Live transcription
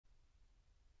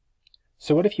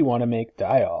So what if you want to make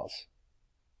diols?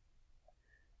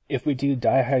 If we do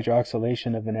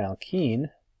dihydroxylation of an alkene,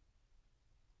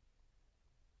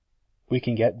 we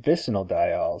can get vicinal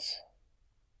diols.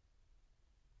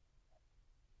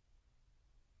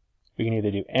 We can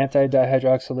either do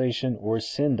anti-dihydroxylation or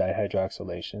syn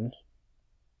dihydroxylation.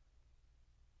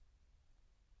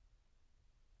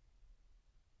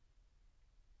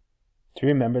 Do you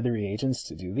remember the reagents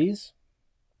to do these?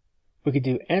 We could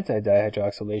do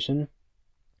anti-dihydroxylation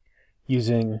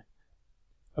using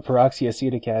a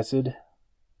peroxyacetic acid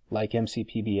like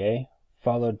MCPBA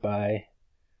followed by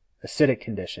acidic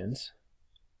conditions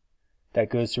that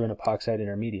goes through an epoxide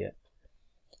intermediate.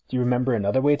 Do you remember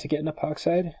another way to get an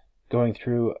epoxide? Going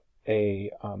through a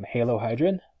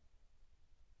halohydrin?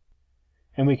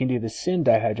 And we can do the syn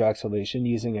dihydroxylation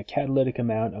using a catalytic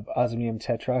amount of osmium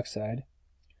tetroxide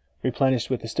replenished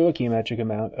with a stoichiometric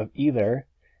amount of either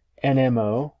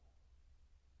NMO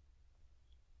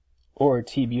or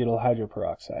T-butyl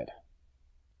hydroperoxide.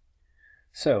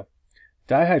 So,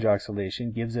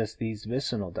 dihydroxylation gives us these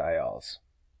vicinal diols.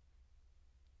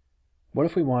 What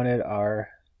if we wanted our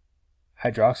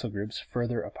hydroxyl groups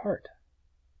further apart?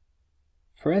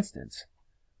 For instance,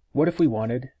 what if we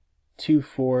wanted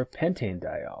 2,4-pentane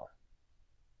diol?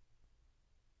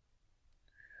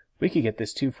 We could get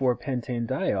this 2,4-pentane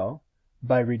diol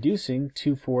by reducing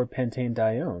 2,4-pentane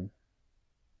dione.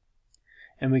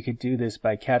 And we could do this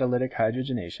by catalytic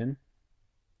hydrogenation.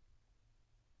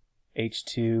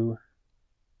 H2PT.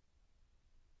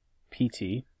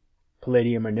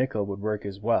 Palladium or nickel would work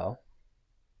as well.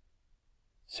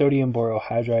 Sodium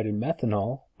borohydride and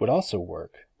methanol would also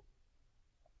work.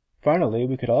 Finally,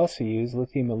 we could also use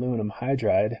lithium aluminum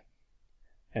hydride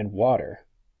and water.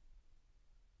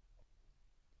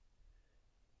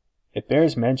 It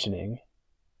bears mentioning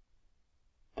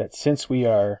that since we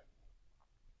are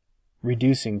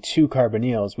reducing 2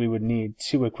 carbonyls, we would need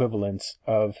 2 equivalents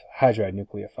of hydride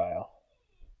nucleophile.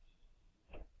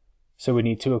 So we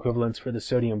need 2 equivalents for the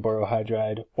sodium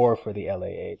borohydride or for the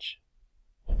LAH.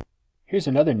 Here's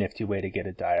another nifty way to get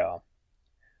a diol.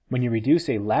 When you reduce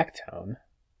a lactone,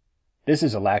 this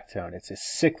is a lactone, it's a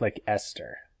cyclic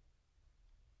ester.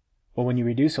 Well, when you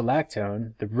reduce a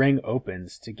lactone, the ring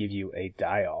opens to give you a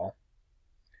diol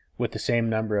with the same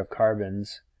number of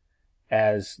carbons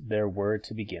as there were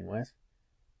to begin with.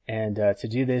 And to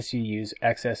do this, you use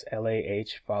excess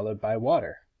LAH followed by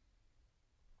water.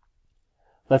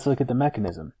 Let's look at the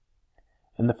mechanism.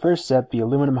 In the first step, the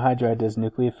aluminum hydride does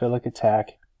nucleophilic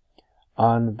attack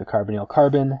on the carbonyl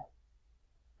carbon,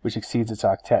 which exceeds its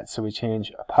octet. So we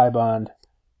change a pi bond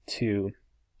to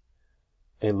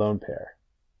a lone pair.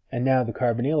 And now the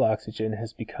carbonyl oxygen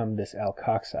has become this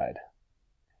alkoxide.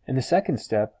 In the second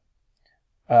step,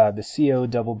 the CO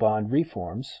double bond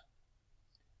reforms,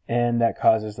 and that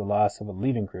causes the loss of a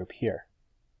leaving group here.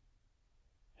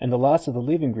 And the loss of the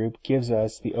leaving group gives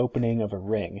us the opening of a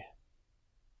ring.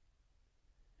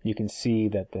 You can see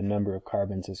that the number of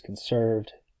carbons is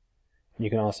conserved. You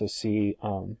can also see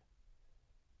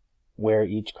where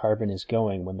each carbon is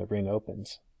going when the ring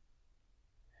opens.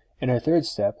 In our third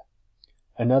step,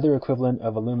 another equivalent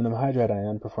of aluminum hydride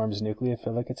ion performs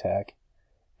nucleophilic attack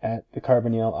at the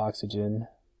carbonyl oxygen,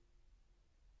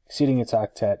 exceeding its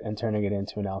octet and turning it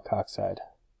into an alkoxide.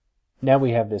 Now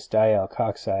we have this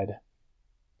dialkoxide,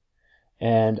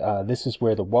 and this is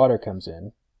where the water comes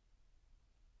in.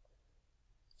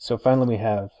 So finally we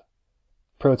have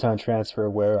proton transfer,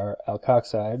 where our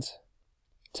alkoxides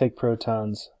take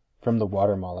protons from the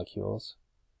water molecules.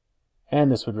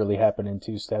 And this would really happen in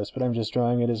 2 steps, but I'm just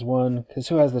drawing it as one, because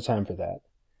who has the time for that?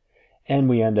 And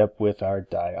we end up with our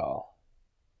diol.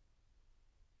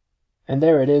 And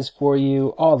there it is for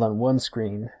you, all on one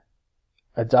screen.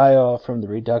 A diol from the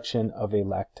reduction of a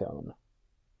lactone.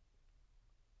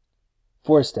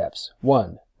 4 steps.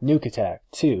 1. Nuke attack.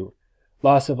 2.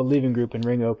 Loss of a leaving group and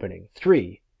ring opening.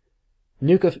 3.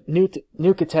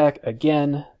 Nuke attack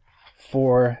again.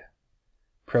 4.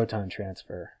 Proton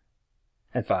transfer.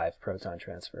 And 5. Proton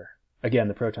transfer. Again,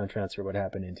 the proton transfer would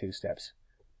happen in 2 steps.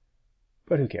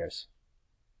 But who cares?